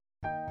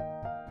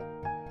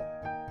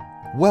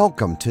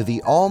Welcome to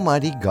the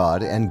Almighty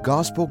God and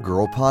Gospel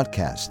Girl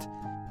podcast.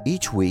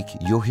 Each week,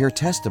 you'll hear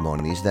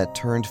testimonies that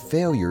turned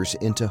failures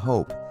into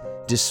hope,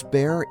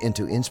 despair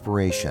into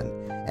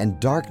inspiration, and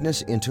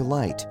darkness into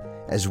light,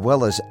 as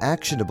well as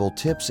actionable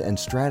tips and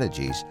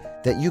strategies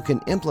that you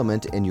can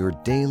implement in your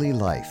daily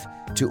life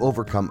to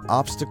overcome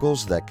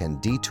obstacles that can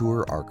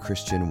detour our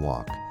Christian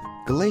walk.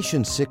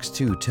 Galatians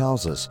 6:2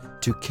 tells us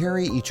to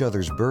carry each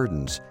other's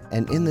burdens,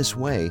 and in this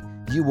way,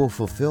 you will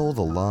fulfill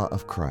the law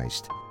of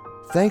Christ.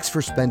 Thanks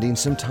for spending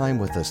some time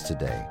with us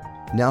today.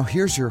 Now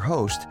here's your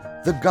host,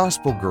 the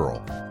Gospel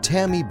Girl,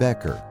 Tammy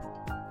Becker.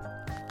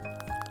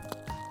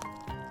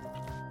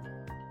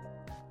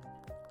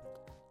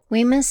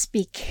 We must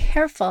be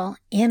careful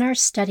in our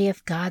study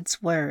of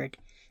God's Word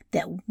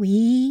that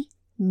we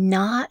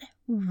not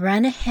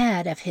run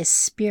ahead of His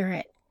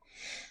Spirit.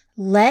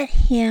 Let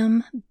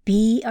Him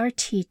be our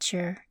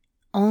teacher.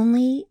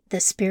 Only the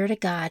Spirit of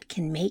God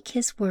can make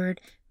His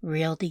Word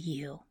real to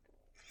you.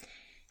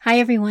 Hi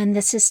everyone,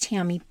 this is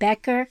Tammy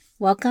Becker.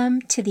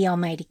 Welcome to the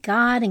Almighty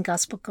God and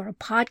Gospel Girl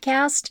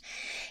podcast.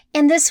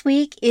 And this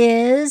week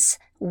is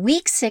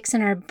week 6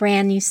 in our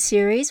brand new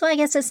series. Well, I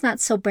guess it's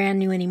not so brand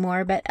new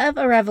anymore, but of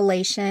a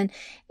revelation.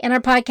 And our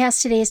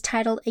podcast today is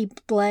titled A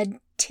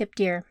Blood-Tipped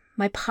Ear.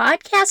 My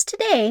podcast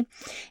today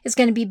is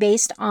going to be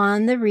based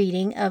on the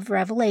reading of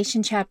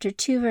Revelation chapter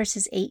 2,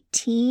 verses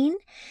 18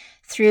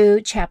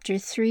 through chapter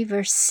 3,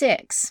 verse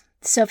 6.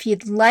 So if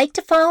you'd like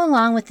to follow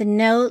along with the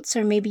notes,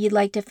 or maybe you'd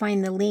like to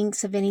find the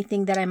links of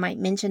anything that I might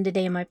mention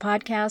today in my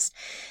podcast,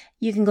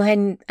 you can go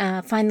ahead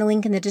and find the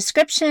link in the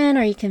description,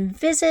 or you can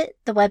visit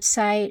the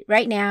website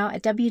right now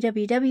at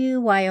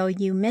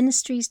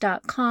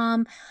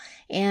www.youministries.com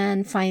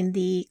and find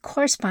the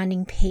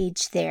corresponding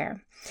page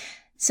there.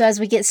 So as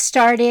we get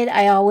started,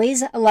 I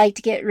always like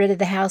to get rid of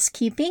the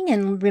housekeeping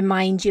and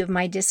remind you of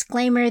my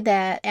disclaimer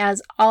that,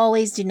 as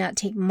always, do not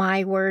take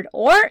my word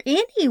or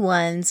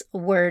anyone's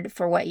word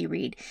for what you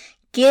read.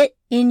 Get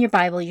in your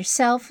Bible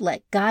yourself.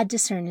 Let God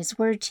discern His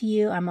word to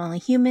you. I'm only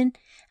human.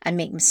 I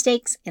make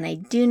mistakes, and I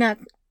do not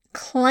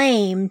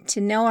claim to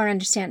know or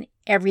understand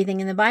everything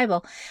in the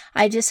Bible.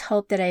 I just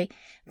hope that I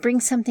bring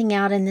something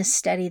out in this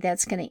study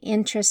that's going to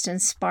interest and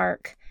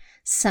spark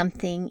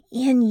something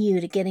in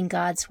you to get in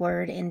God's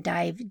Word and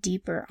dive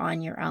deeper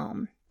on your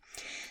own.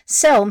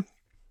 So,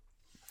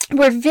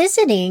 we're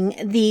visiting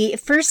the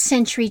first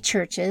century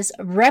churches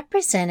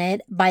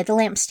represented by the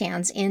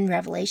lampstands in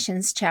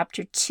Revelations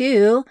chapter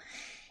 2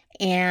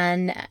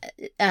 and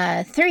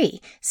 3.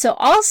 So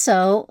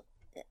also,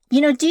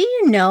 do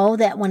you know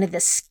that one of the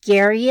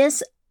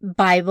scariest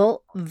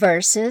Bible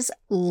verses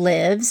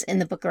lives in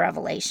the book of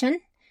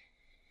Revelation?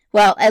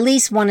 Well, at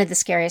least one of the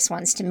scariest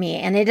ones to me.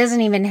 And it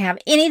doesn't even have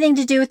anything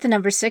to do with the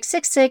number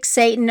 666,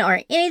 Satan,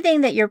 or anything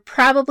that you're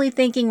probably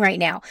thinking right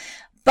now.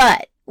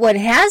 But what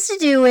it has to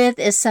do with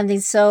is something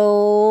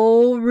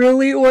so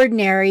really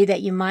ordinary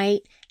that you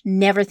might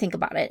never think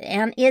about it.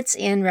 And it's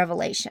in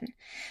Revelation.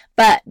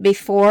 But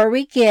before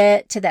we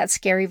get to that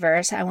scary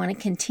verse, I want to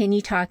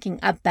continue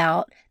talking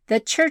about the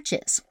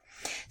churches.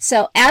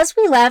 So as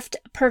we left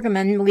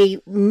Pergamon, we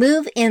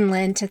move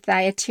inland to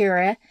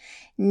Thyatira,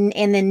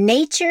 and the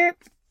nature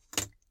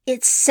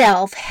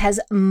itself has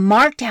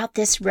marked out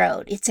this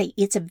road.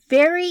 It's a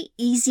very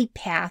easy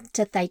path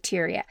to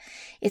Thyatira.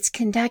 It's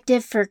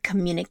conducive for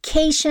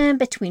communication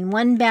between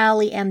one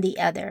valley and the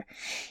other.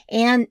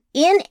 And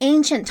in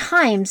ancient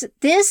times,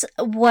 this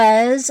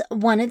was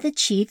one of the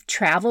chief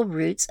travel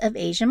routes of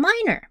Asia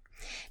Minor.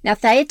 Now,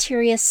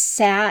 Thyatira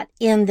sat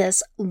in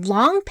this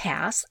long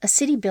pass, a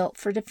city built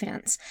for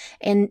defense,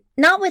 and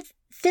not with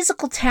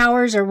physical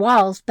towers or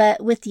walls,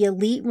 but with the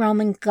elite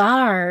Roman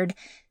guard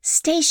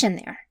stationed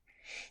there.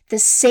 The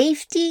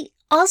safety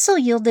also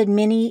yielded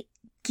many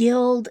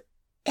guild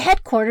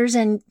headquarters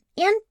and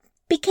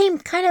became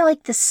kind of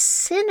like the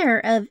center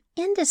of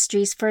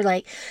industries for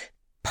like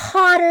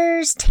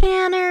potters,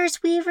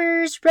 tanners,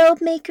 weavers,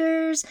 robe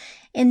makers,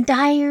 and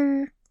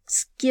dyers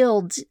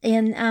guilds.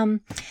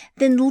 And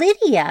then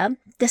Lydia,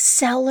 the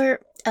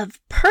seller of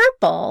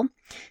purple,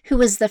 who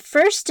was the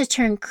first to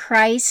turn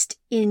Christ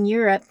in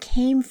Europe,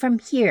 came from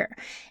here.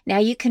 Now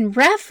you can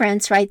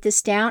write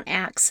this down,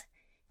 Acts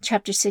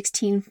chapter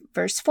 16,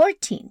 verse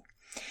 14.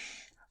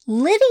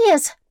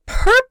 Lydia's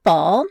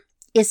purple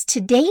is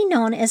today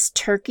known as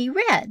Turkey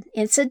red.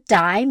 It's a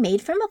dye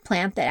made from a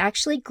plant that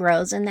actually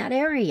grows in that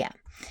area.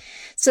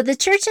 So the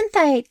church in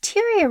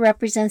Thyatira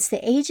represents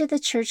the age of the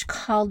church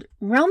called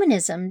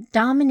Romanism,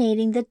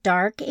 dominating the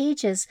Dark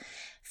Ages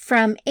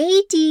from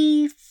AD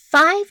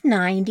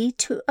 590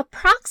 to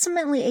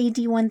approximately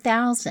AD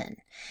 1000.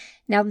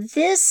 Now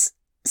this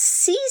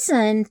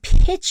season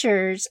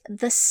pictures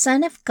the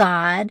Son of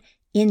God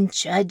in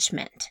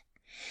judgment.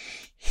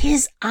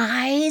 His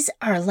eyes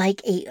are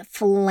like a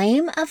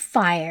flame of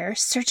fire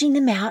searching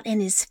them out,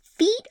 and his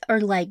feet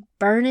are like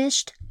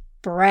burnished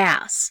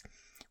brass,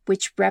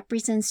 which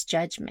represents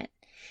judgment.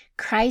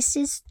 Christ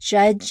is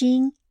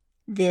judging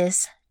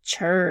this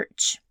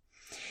church.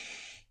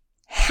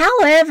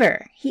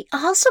 However, he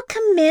also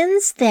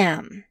commends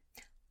them.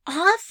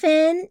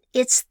 often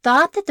it's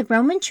thought that the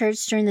Roman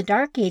Church during the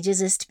Dark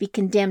Ages is to be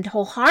condemned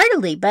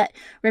wholeheartedly, but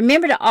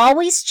remember to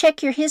always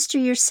check your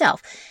history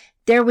yourself.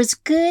 There was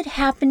good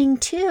happening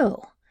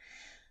too.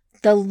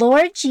 The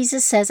Lord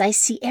Jesus says, I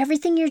see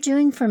everything you're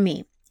doing for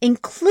me,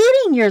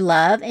 including your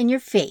love and your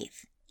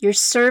faith, your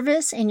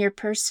service and your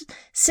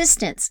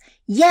persistence.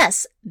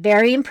 Yes,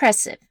 very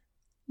impressive.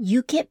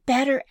 You get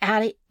better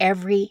at it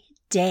every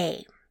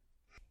day.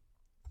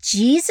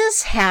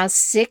 Jesus has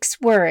 6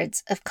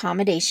 words of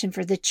commendation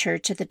for the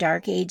church of the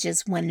Dark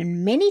Ages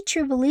when many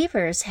true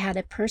believers had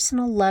a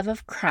personal love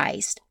of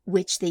Christ,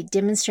 which they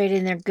demonstrated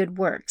in their good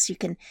works. You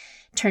can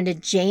turn to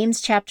James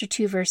chapter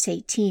 2, verse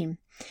 18.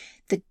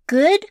 The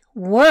good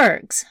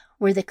works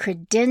were the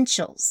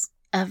credentials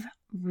of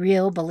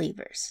real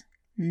believers.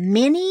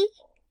 Many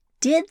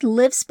did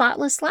live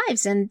spotless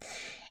lives and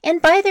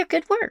by their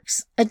good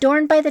works,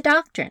 adorned by the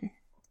doctrine.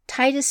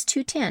 Titus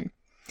 2:10.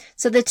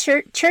 So the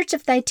church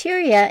of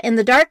Thyatira in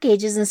the Dark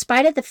Ages, in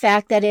spite of the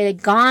fact that it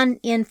had gone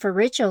in for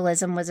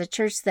ritualism, was a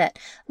church that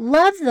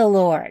loved the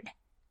Lord.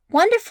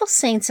 Wonderful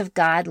saints of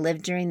God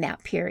lived during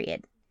that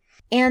period.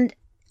 And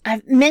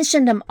I've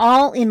mentioned them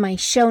all in my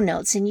show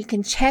notes, and you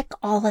can check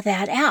all of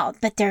that out.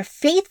 But their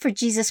faith for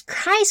Jesus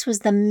Christ was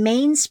the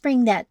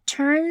mainspring that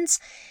turns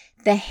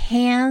the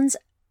hands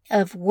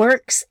of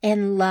works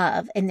and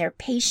love, and their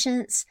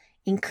patience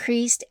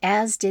increased,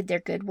 as did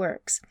their good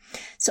works.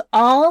 So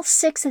all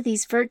 6 of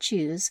these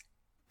virtues,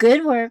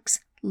 good works,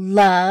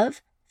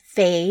 love,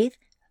 faith,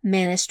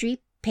 ministry,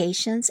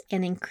 patience,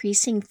 and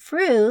increasing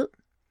fruit,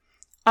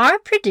 are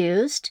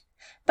produced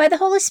by the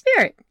Holy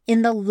Spirit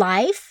in the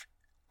life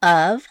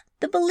of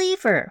the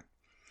believer.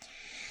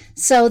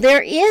 So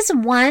there is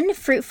one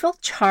fruitful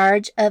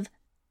charge of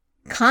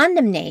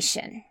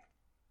condemnation.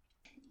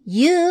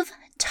 You've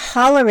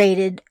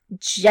tolerated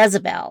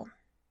Jezebel.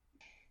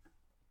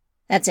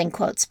 That's in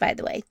quotes, by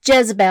the way.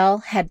 Jezebel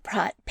had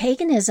brought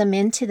paganism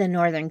into the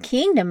northern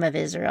kingdom of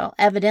Israel.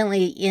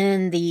 Evidently,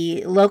 in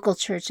the local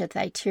church of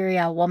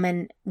Thyatira, a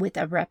woman with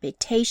a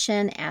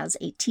reputation as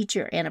a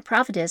teacher and a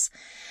prophetess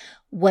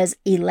was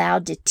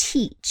allowed to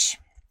teach.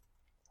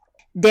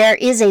 There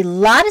is a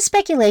lot of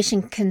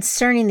speculation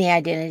concerning the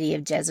identity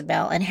of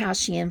Jezebel and how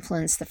she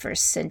influenced the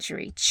first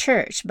century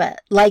church. But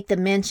like the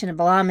mention of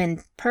Balaam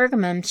and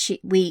Pergamum,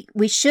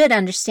 we should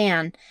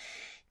understand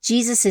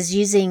Jesus is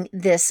using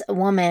this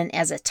woman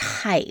as a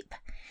type.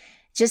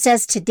 Just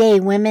as today,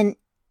 women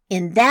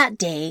in that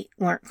day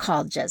weren't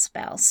called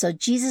Jezebel. So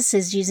Jesus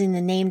is using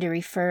the name to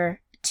refer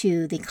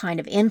to the kind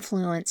of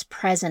influence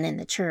present in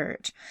the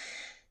church.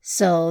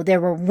 So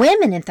there were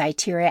women in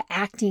Thyatira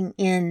acting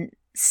in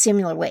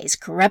similar ways,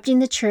 corrupting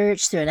the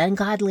church through an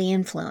ungodly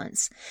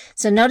influence.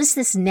 So notice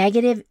this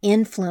negative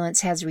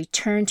influence has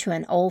returned to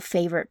an old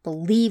favorite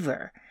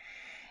believer.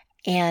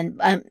 And,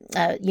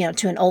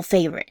 to an old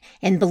favorite.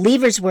 And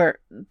believers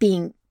were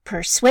being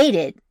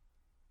persuaded,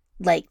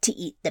 like, to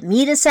eat the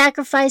meat of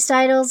sacrificed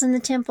idols in the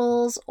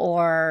temples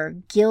or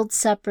guild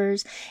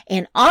suppers,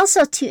 and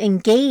also to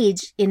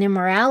engage in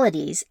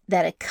immoralities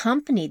that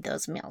accompanied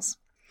those meals.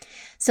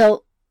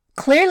 So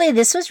clearly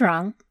this was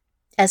wrong,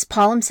 as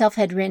Paul himself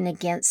had written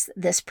against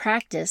this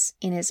practice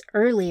in his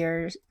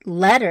earlier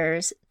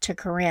letters to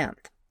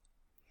Corinth.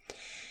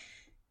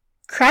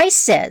 Christ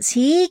says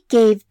he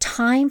gave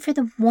time for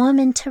the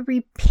woman to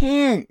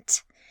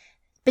repent,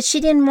 but she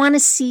didn't want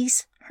to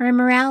cease her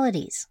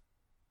immoralities.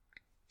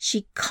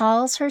 She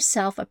calls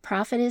herself a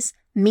prophetess,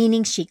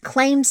 meaning she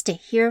claims to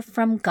hear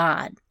from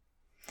God.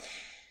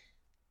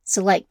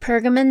 So like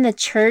Pergamon, the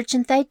church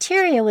in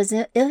Thyatira was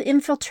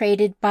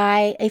infiltrated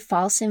by a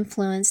false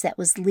influence that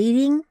was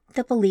leading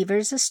the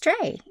believers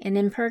astray. And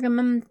in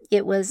Pergamum,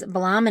 it was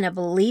Balaam, and a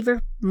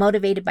believer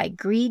motivated by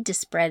greed to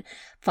spread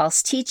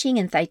false teaching.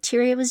 In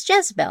Thyatira was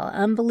Jezebel, an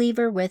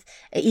unbeliever with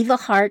an evil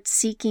heart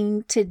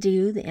seeking to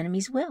do the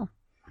enemy's will.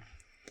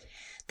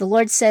 The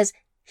Lord says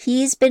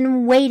he's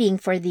been waiting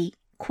for the,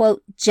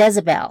 quote,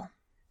 Jezebel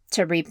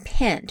to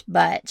repent,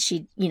 but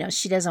she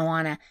doesn't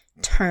want to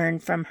turn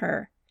from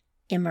her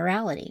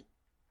immorality.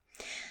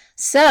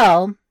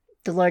 So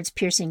the Lord's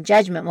piercing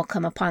judgment will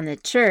come upon the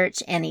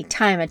church, and a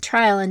time of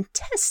trial and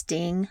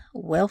testing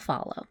will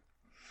follow.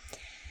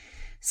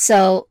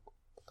 So,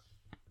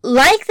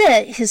 like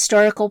the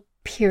historical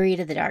period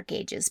of the Dark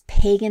Ages,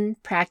 pagan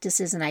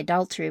practices and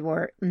idolatry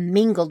were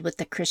mingled with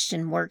the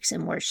Christian works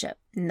and worship.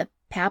 And the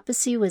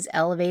papacy was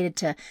elevated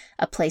to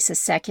a place of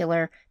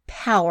secular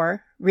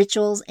power.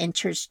 Rituals and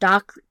church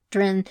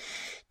doctrine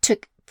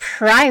took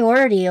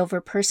priority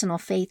over personal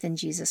faith in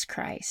Jesus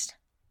Christ.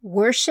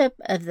 Worship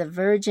of the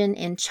Virgin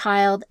and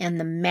Child and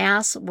the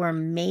Mass were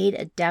made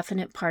a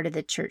definite part of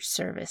the church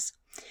service.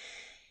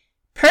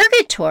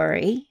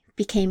 Purgatory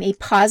became a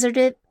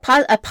positive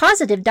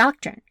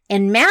doctrine,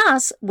 and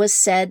Mass was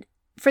said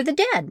for the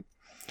dead.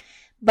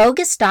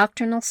 Bogus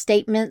doctrinal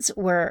statements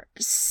were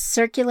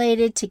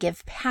circulated to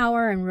give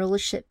power and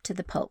rulership to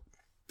the Pope.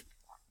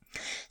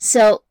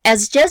 So,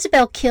 as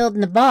Jezebel killed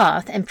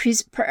Naboth and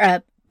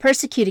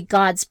persecuted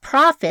God's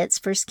prophets,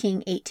 1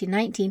 Kings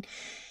 18:19,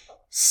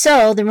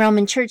 So the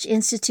Roman Church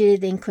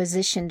instituted the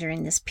Inquisition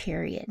during this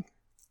period.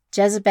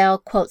 Jezebel,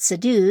 quote,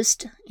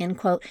 seduced, end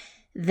quote,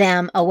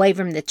 them away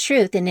from the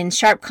truth, and in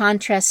sharp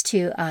contrast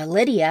to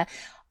Lydia,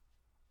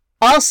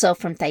 also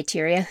from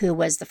Thyatira, who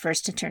was the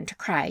first to turn to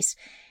Christ.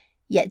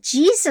 Yet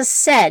Jesus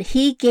said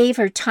he gave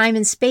her time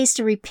and space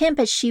to repent,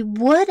 but she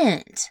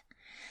wouldn't.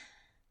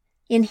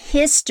 In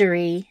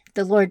history,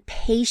 the Lord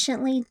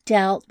patiently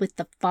dealt with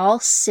the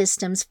false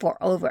systems for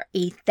over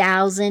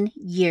 1,000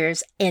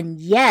 years, and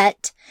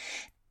yet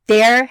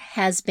there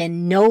has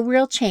been no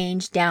real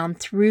change down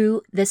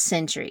through the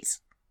centuries.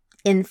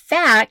 In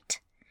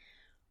fact,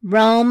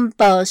 Rome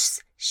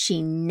boasts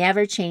she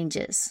never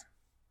changes.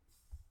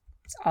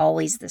 It's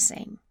always the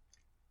same.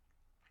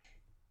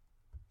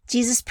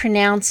 Jesus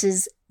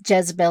pronounces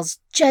Jezebel's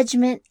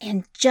judgment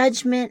and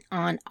judgment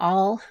on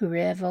all who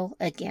rebel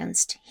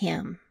against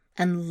him,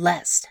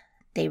 unless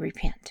they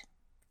repent.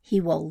 He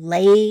will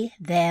lay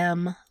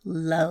them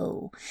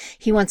low.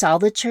 He wants all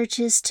the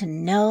churches to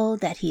know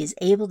that he is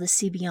able to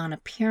see beyond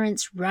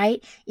appearance,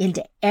 right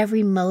into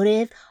every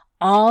motive,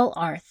 all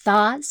our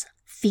thoughts,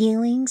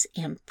 feelings,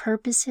 and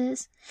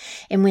purposes.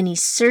 And when he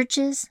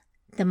searches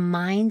the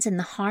minds and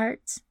the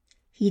hearts,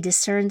 he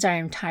discerns our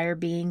entire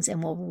beings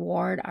and will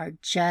reward our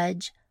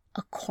judge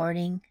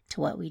according to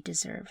what we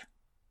deserve.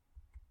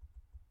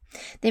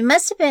 They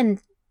must have been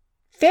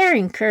very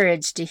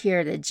encouraged to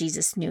hear that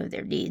Jesus knew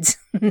their deeds.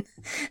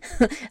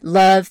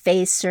 Love,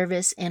 faith,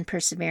 service, and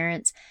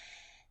perseverance.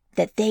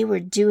 That they were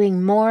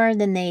doing more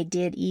than they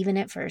did even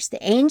at first.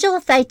 The angel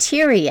of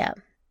Thyatira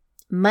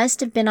must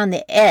have been on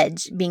the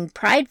edge, being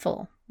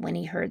prideful when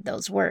he heard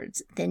those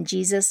words. Then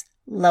Jesus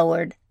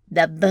lowered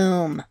the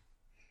boom.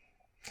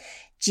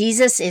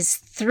 Jesus is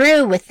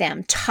through with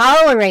them,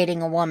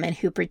 tolerating a woman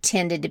who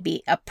pretended to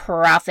be a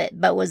prophet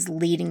but was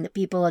leading the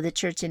people of the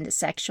church into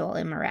sexual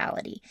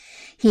immorality.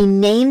 He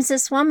names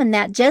this woman,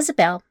 that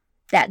Jezebel,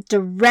 that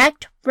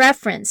direct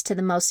reference to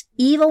the most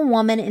evil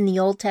woman in the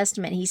Old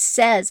Testament. He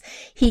says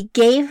he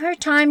gave her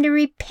time to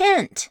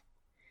repent,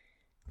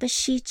 but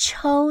she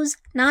chose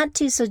not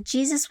to, so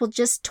Jesus will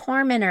just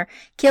torment her,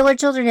 kill her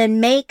children,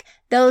 and make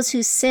those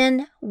who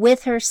sin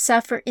with her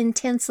suffer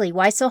intensely.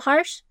 Why so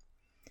harsh?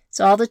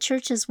 So all the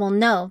churches will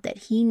know that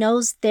he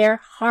knows their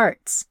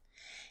hearts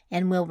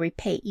and will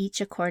repay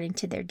each according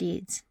to their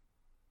deeds.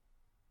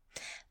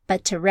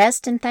 But to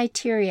rest in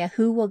Thyatira,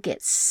 who will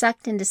get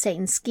sucked into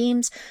Satan's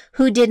schemes,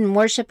 who didn't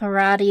worship a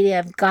variety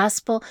of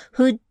gospel,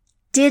 who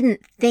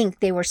didn't think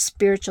they were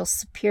spiritual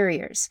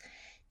superiors.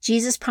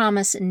 Jesus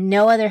promised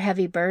no other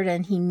heavy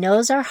burden. He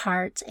knows our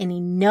hearts and he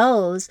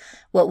knows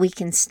what we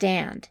can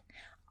stand.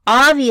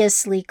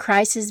 Obviously,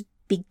 Christ is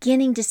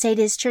beginning to say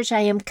to his church,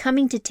 I am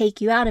coming to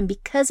take you out, and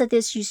because of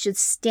this you should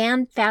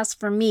stand fast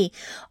for me.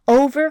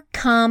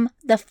 Overcome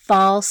the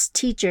false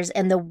teachers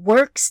and the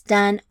works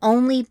done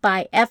only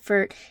by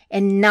effort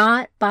and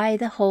not by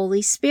the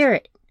Holy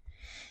Spirit.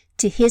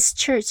 To his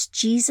church,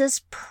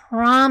 Jesus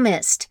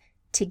promised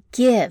to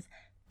give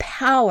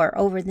power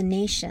over the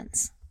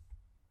nations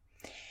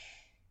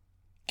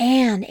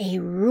and a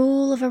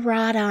rule of a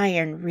wrought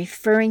iron,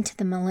 referring to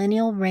the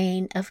millennial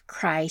reign of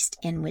Christ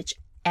in which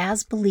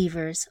as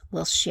believers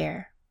will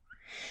share.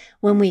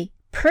 When we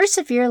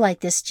persevere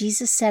like this,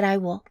 Jesus said, I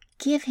will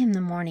give him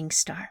the morning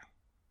star.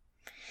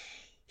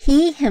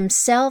 He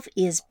himself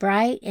is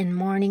bright and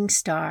morning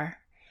star,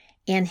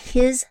 and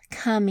his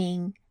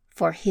coming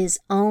for his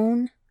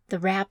own, the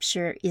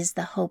rapture, is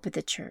the hope of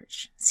the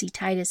church. See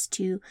Titus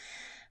 2,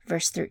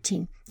 verse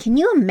 13. Can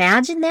you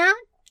imagine that?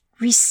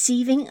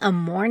 Receiving a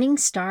morning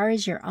star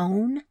as your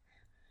own?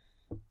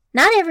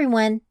 Not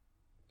everyone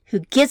who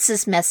gets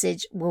this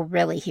message will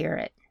really hear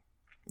it.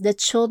 The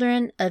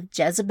children of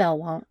Jezebel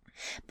won't,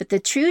 but the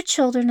true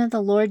children of the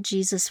Lord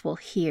Jesus will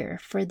hear,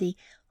 for the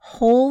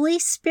Holy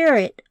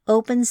Spirit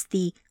opens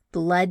the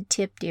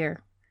blood-tipped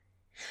ear.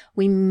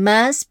 We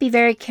must be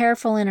very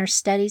careful in our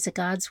studies of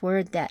God's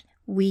Word that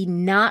we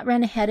not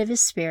run ahead of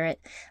his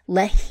Spirit.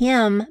 Let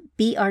him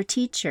be our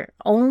teacher.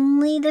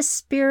 Only the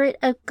Spirit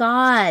of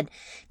God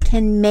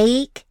can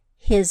make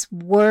his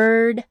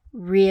Word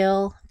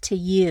real to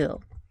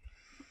you.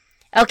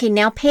 Okay,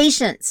 now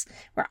patience.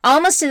 We're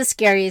almost to the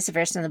scariest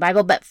verse in the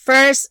Bible, but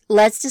first,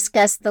 let's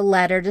discuss the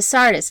letter to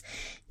Sardis.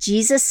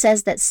 Jesus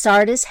says that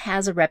Sardis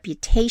has a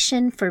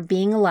reputation for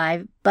being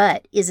alive,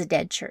 but is a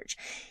dead church.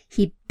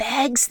 He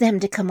begs them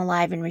to come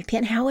alive and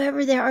repent.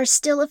 However, there are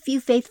still a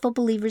few faithful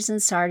believers in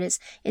Sardis,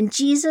 and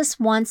Jesus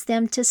wants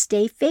them to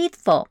stay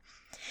faithful.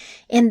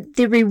 And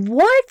the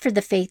reward for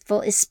the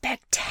faithful is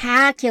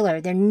spectacular.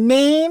 Their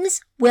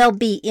names will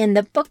be in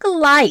the book of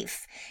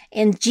life,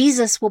 and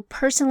Jesus will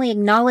personally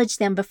acknowledge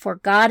them before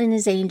God and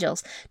his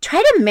angels.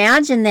 Try to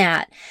imagine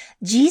that.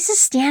 Jesus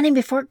standing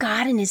before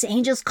God and his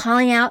angels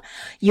calling out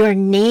your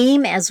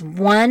name as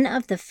one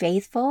of the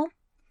faithful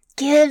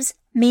gives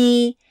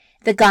me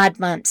the God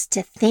bumps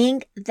to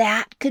think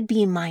that could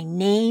be my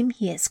name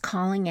he is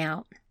calling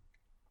out.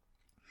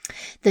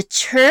 The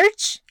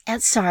church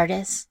at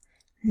Sardis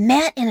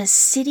met in a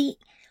city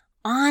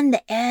on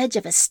the edge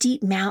of a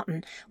steep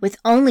mountain with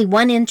only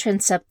one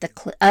entrance up the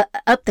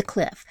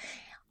cliff.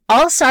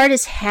 All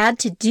Sardis had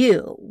to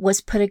do was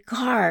put a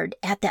guard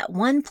at that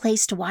one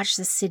place to watch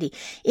the city.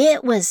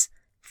 It was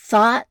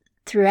thought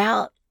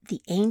throughout the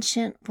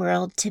ancient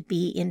world to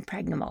be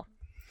impregnable.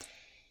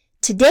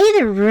 Today,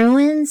 the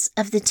ruins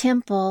of the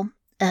temple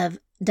of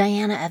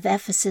Diana of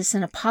Ephesus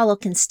and Apollo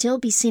can still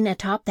be seen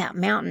atop that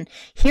mountain.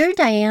 Here,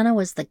 Diana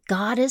was the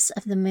goddess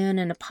of the moon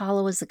and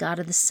Apollo was the god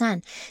of the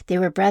sun. They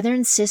were brother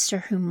and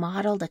sister who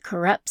modeled a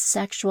corrupt,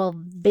 sexual,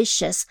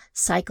 vicious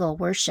cycle of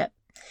worship.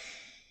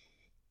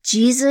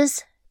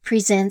 Jesus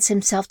presents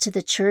himself to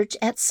the church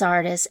at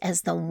Sardis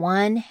as the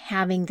one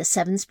having the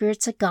seven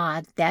spirits of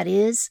God. That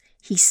is,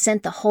 he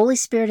sent the Holy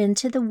Spirit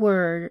into the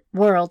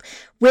world,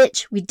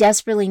 which we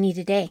desperately need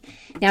today.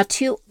 Now,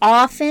 too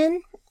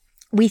often,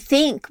 we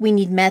think we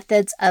need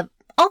methods of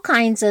all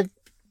kinds of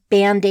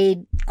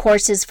Band-Aid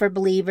courses for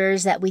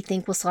believers that we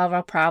think will solve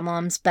our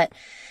problems. But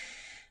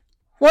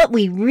what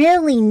we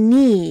really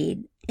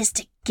need is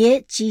to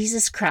get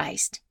Jesus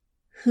Christ,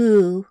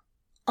 who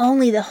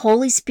only the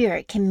Holy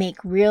Spirit can make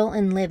real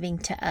and living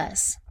to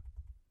us.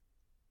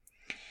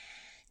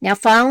 Now,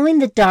 following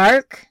the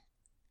dark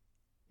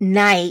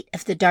night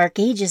of the Dark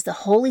Ages, the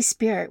Holy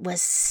Spirit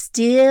was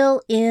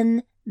still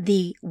in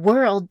the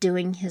world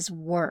doing his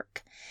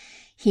work.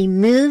 He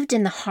moved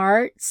in the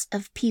hearts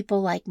of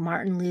people like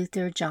Martin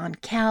Luther, John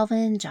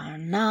Calvin,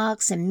 John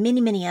Knox, and many,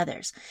 many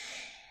others.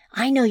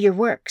 I know your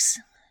works.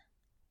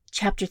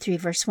 Chapter 3,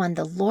 verse 1,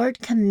 the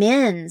Lord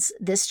commends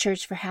this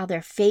church for how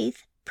their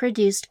faith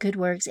produced good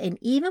works, and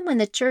even when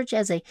the church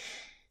as a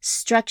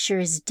structure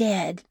is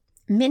dead,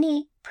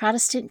 many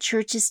Protestant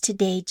churches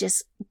today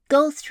just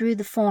go through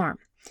the form.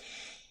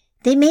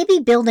 They may be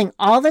building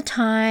all the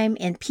time,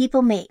 and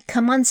people may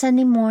come on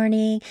Sunday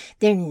morning,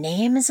 their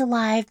name is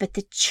alive, but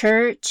the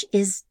church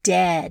is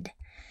dead.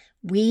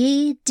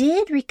 We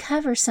did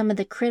recover some of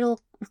the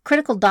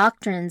critical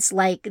doctrines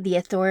like the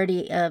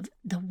authority of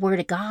the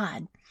Word of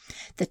God,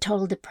 the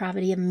total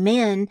depravity of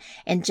men,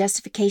 and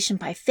justification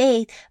by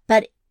faith,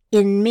 but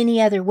in many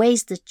other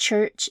ways, the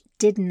church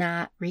did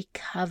not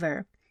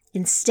recover.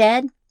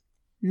 Instead,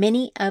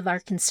 many of our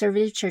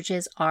conservative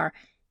churches are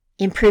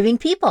improving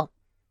people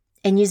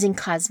and using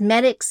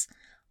cosmetics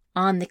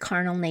on the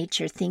carnal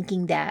nature,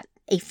 thinking that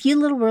a few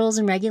little rules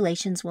and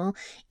regulations will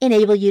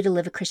enable you to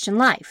live a Christian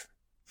life.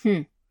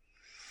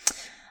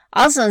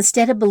 Also,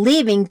 instead of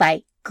believing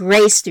by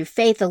grace through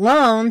faith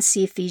alone,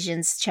 see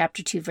Ephesians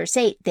chapter 2, verse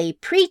 8, they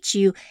preach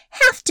you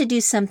have to do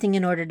something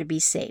in order to be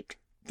saved.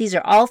 These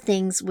are all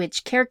things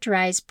which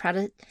characterize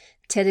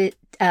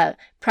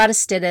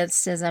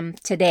Protestantism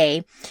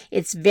today.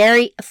 It's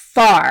very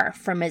far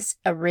from its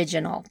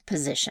original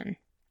position.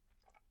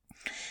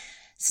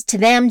 So to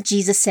them,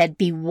 Jesus said,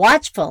 be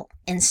watchful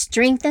and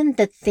strengthen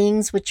the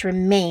things which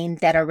remain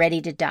that are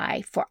ready to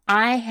die, for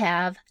I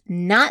have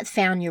not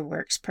found your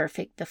works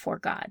perfect before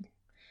God.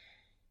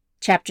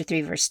 Chapter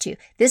 3, verse 2.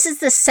 This is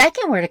the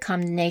second word of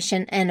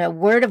condemnation and a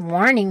word of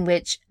warning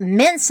which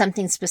meant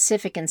something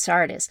specific in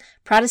Sardis.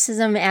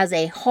 Protestantism as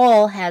a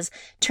whole has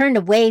turned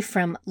away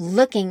from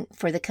looking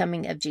for the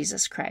coming of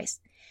Jesus Christ.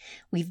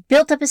 We've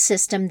built up a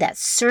system that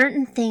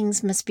certain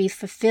things must be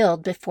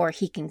fulfilled before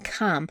he can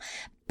come,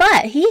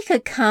 but he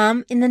could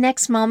come in the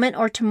next moment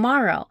or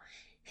tomorrow.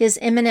 His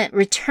imminent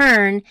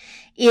return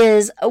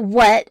is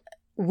what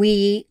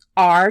we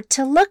are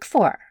to look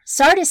for.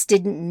 Sardis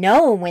didn't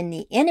know when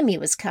the enemy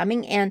was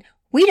coming, and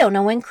we don't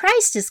know when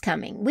Christ is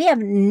coming. We have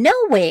no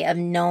way of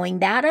knowing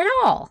that at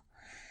all.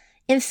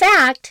 In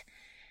fact,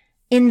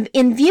 in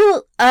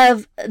view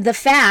of the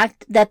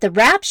fact that the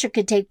rapture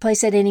could take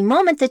place at any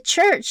moment, the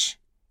church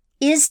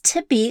is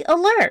to be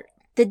alert.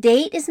 The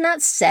date is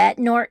not set,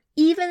 nor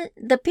even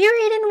the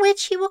period in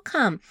which he will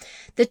come.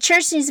 The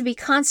church needs to be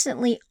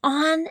constantly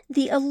on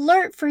the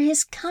alert for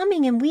his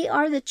coming, and we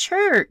are the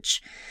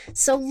church.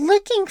 So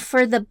looking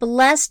for the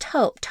blessed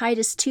hope,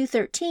 Titus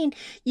 2:13,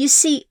 you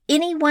see,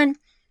 anyone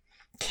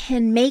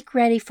can make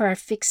ready for a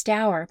fixed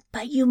hour,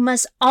 but you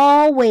must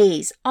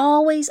always,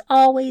 always,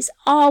 always,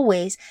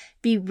 always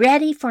be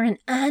ready for an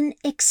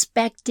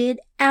unexpected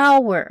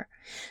hour.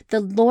 The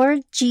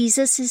Lord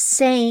Jesus is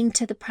saying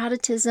to the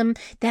Protestantism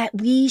that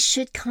we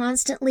should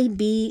constantly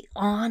be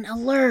on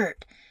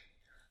alert.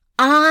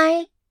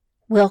 I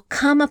will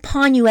come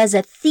upon you as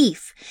a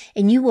thief,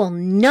 and you will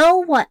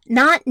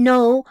not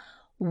know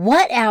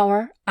what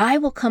hour I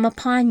will come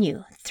upon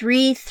you.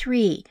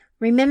 3:3.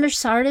 Remember,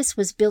 Sardis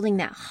was built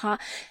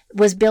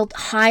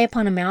high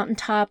upon a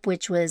mountaintop,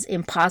 which was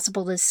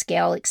impossible to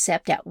scale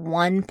except at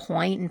one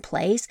point in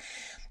place.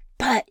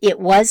 But it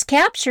was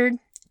captured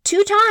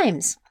 2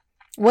 times.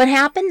 What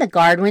happened? The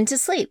guard went to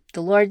sleep.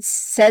 The Lord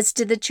says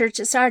to the church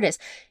at Sardis,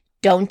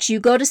 don't you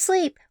go to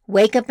sleep.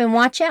 Wake up and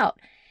watch out.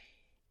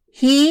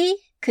 He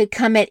could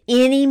come at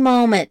any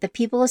moment. The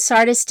people of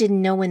Sardis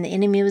didn't know when the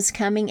enemy was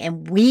coming,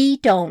 and we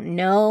don't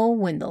know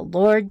when the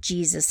Lord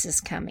Jesus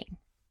is coming.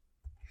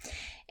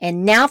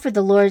 And now for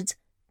the Lord's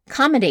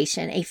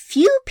commendation. A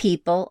few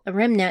people, a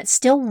remnant,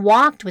 still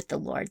walked with the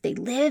Lord. They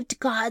lived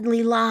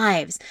godly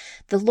lives.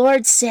 The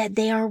Lord said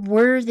they are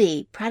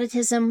worthy.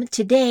 Protestantism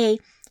today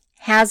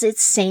has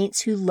its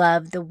saints who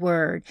love the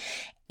word.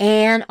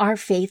 and are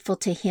faithful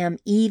to him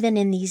even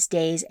in these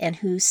days, and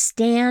who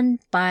stand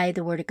by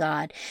the word of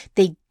God.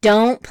 They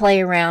don't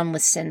play around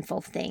with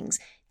sinful things.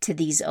 To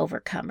these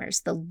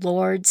overcomers, the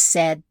Lord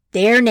said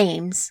their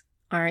names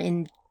are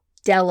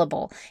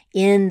indelible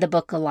in the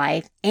book of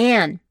life,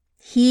 and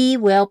he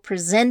will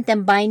present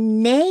them by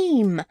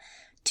name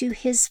to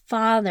his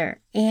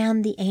Father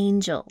and the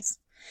angels.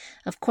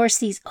 Of course,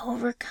 these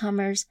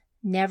overcomers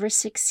never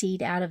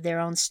succeed out of their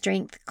own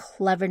strength,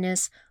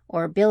 cleverness,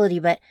 or ability,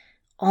 but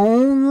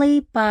only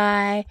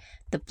by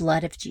the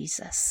blood of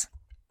Jesus.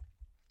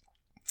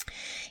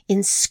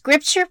 In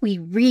Scripture, we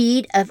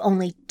read of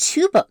only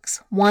 2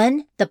 books.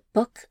 One, the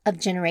book of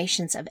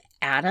generations of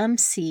Adam,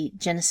 see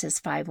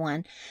Genesis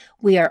 5:1.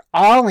 We are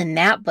all in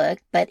that book,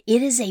 but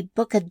it is a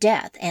book of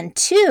death. And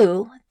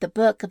 2, the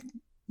book of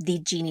the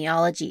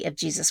genealogy of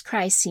Jesus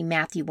Christ, see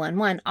Matthew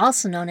 1:1,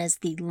 also known as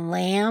the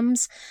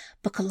Lamb's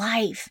Book of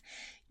Life.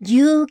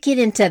 You get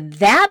into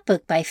that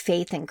book by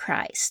faith in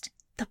Christ.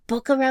 The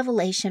book of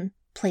Revelation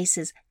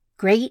places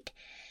great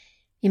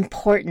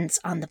importance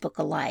on the book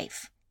of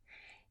life.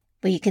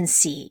 But you can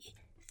see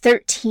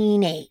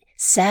 13:8,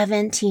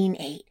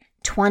 17:8,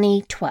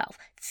 20:12,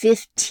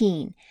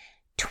 15,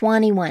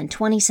 21,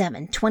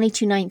 27,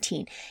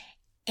 22:19.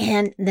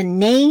 And the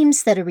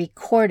names that are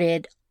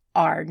recorded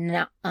are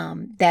not,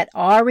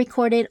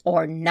 recorded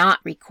or not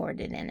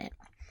recorded in it.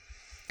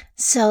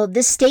 So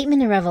this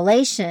statement in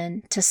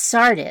Revelation to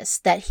Sardis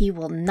that he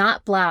will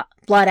not blot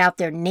out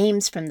their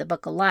names from the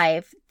book of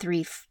life,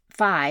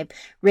 3:5,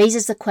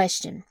 raises the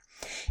question,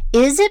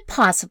 is it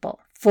possible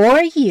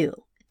for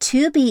you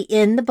to be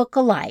in the book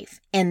of life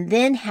and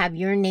then have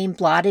your name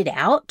blotted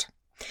out?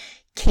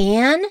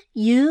 Can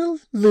you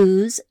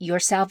lose your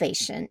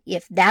salvation?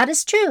 If that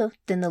is true,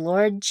 then the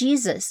Lord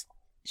Jesus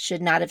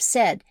should not have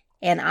said,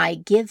 and I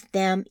give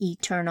them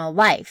eternal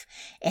life,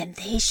 and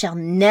they shall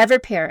never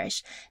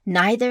perish,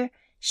 neither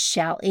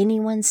shall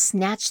anyone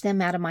snatch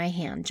them out of my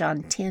hand.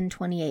 John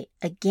 10:28.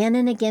 Again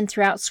and again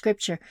throughout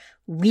Scripture,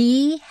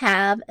 we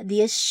have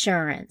the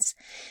assurance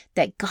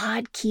that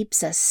God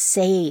keeps us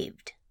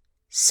saved.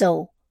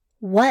 So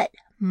what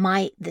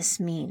might this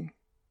mean?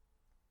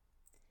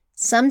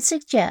 Some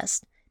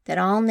suggest that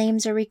all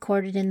names are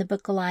recorded in the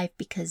book of life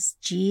because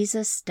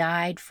Jesus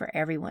died for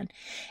everyone.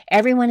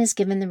 Everyone is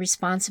given the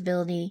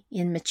responsibility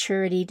in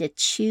maturity to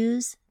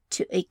choose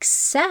to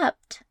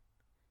accept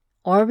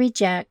or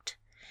reject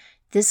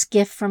this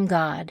gift from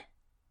God.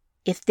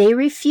 If they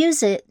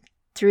refuse it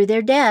through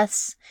their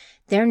deaths,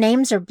 their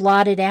names are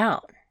blotted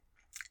out.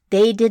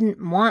 They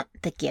didn't want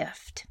the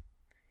gift.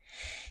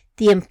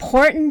 The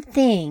important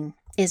thing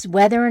is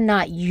whether or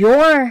not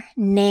your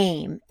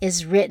name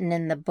is written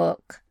in the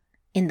book,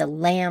 in the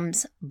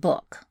Lamb's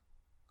book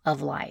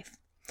of life.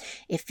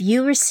 If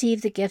you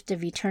receive the gift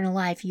of eternal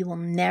life, you will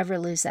never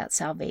lose that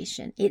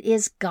salvation. It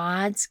is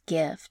God's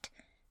gift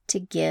to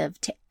give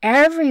to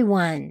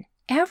everyone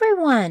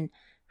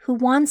who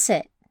wants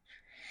it.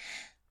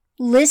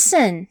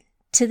 Listen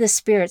to the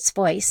Spirit's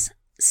voice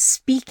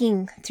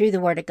speaking through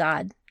the Word of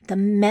God, the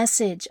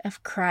message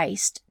of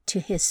Christ to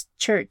his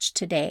church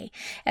today.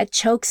 It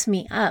chokes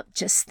me up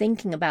just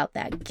thinking about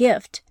that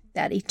gift,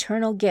 that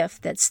eternal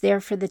gift that's there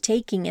for the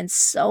taking, and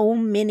so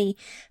many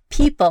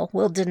people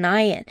will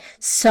deny it.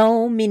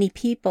 So many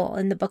people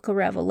in the book of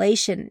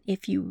Revelation,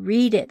 if you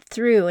read it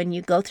through and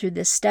you go through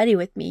this study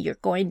with me, you're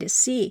going to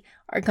see,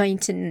 are going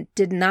to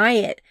deny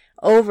it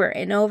over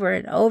and over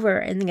and over,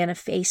 and they're going to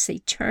face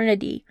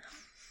eternity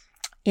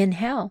in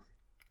hell.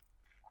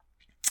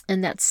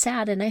 And that's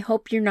sad, and I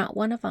hope you're not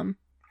one of them.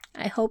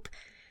 I hope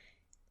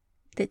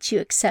that you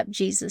accept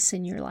Jesus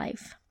in your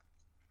life.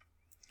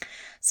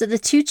 So the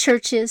 2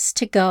 churches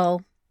to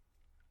go,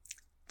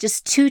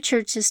 just 2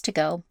 churches to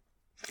go.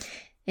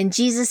 And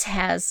Jesus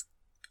has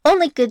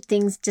only good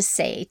things to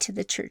say to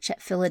the church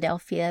at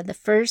Philadelphia, the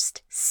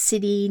first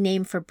city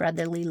named for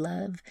brotherly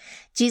love.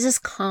 Jesus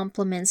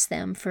compliments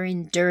them for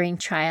enduring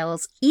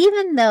trials,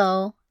 even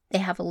though they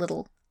have a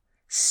little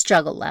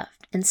struggle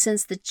left. And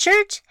since the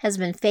church has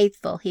been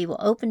faithful, he will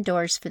open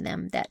doors for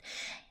them that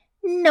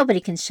nobody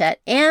can shut,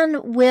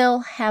 and will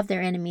have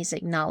their enemies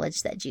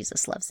acknowledge that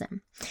Jesus loves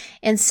them.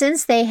 And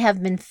since they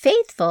have been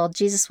faithful,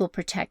 Jesus will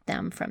protect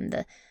them from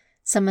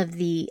some of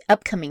the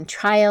upcoming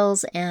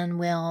trials and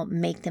will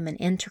make them an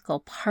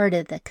integral part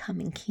of the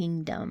coming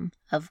kingdom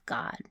of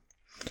God.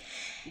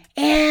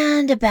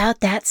 And about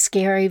that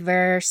scary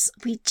verse,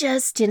 we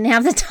just didn't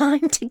have the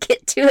time to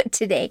get to it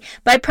today.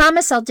 But I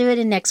promise I'll do it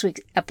in next week's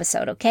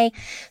episode, okay?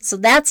 So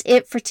that's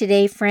it for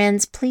today,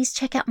 friends. Please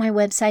check out my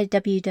website,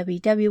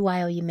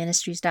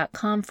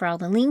 www.youministries.com, for all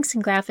the links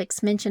and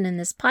graphics mentioned in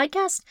this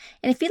podcast.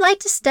 And if you'd like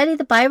to study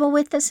the Bible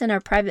with us in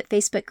our private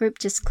Facebook group,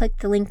 just click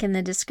the link in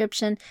the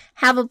description.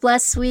 Have a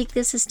blessed week.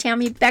 This is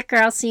Tammy Becker.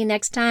 I'll see you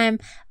next time.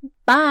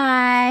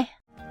 Bye.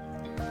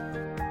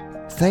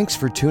 Thanks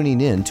for tuning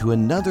in to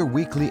another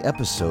weekly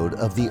episode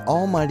of the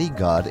Almighty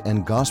God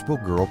and Gospel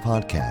Girl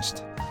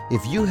podcast.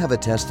 If you have a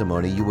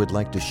testimony you would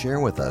like to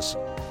share with us,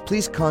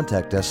 please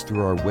contact us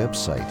through our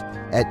website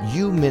at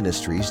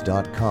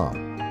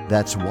youministries.com.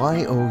 That's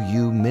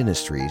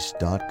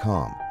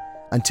youministries.com.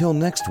 Until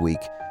next week,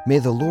 may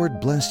the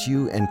Lord bless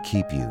you and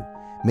keep you.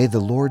 May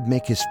the Lord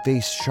make His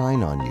face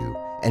shine on you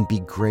and be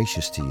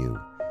gracious to you.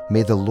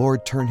 May the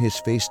Lord turn His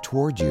face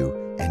toward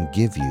you and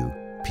give you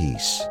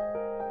peace.